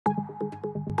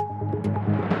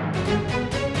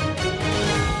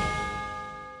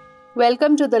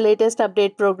Welcome to the latest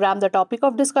update program. The topic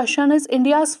of discussion is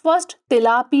India's first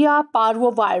Tilapia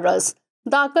Parvovirus.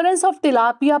 The occurrence of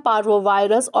Tilapia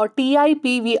Parvovirus or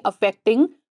TiPV affecting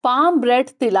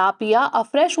farm-bred tilapia, a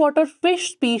freshwater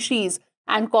fish species,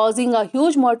 and causing a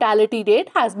huge mortality rate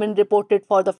has been reported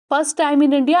for the first time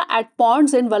in India at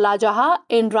ponds in Walajah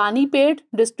in Ranipet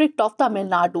district of Tamil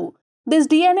Nadu. This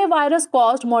DNA virus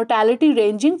caused mortality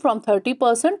ranging from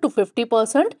 30% to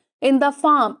 50% in the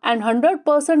farm and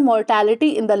 100%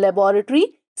 mortality in the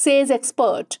laboratory, says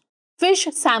expert. Fish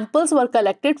samples were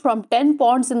collected from 10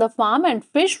 ponds in the farm and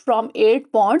fish from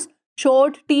 8 ponds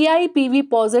showed TiPV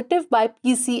positive by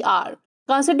PCR.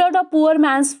 Considered a poor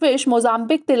man's fish,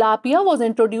 Mozambique tilapia was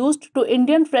introduced to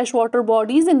Indian freshwater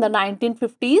bodies in the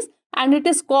 1950s and it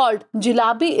is called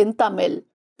jalabi in Tamil.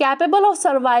 Capable of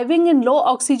surviving in low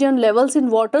oxygen levels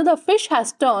in water, the fish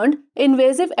has turned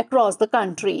invasive across the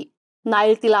country.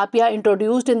 Nile tilapia,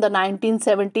 introduced in the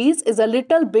 1970s, is a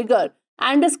little bigger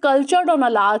and is cultured on a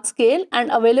large scale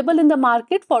and available in the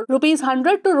market for Rs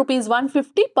 100 to Rs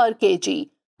 150 per kg.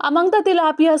 Among the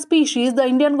tilapia species, the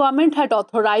Indian government had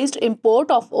authorized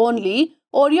import of only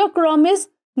Oreochromis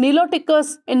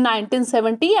niloticus in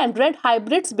 1970 and red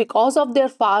hybrids because of their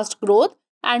fast growth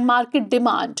and market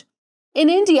demand. In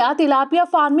India, tilapia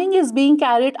farming is being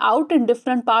carried out in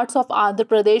different parts of Andhra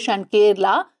Pradesh and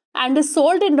Kerala and is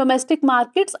sold in domestic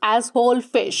markets as whole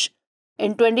fish.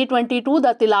 In 2022,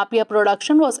 the tilapia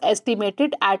production was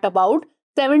estimated at about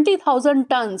 70,000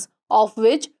 tons, of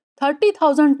which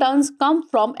 30,000 tons come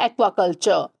from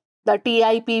aquaculture. The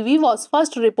TiPV was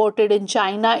first reported in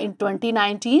China in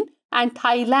 2019 and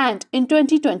Thailand in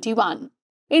 2021.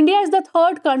 India is the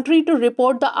third country to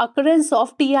report the occurrence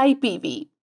of TiPV.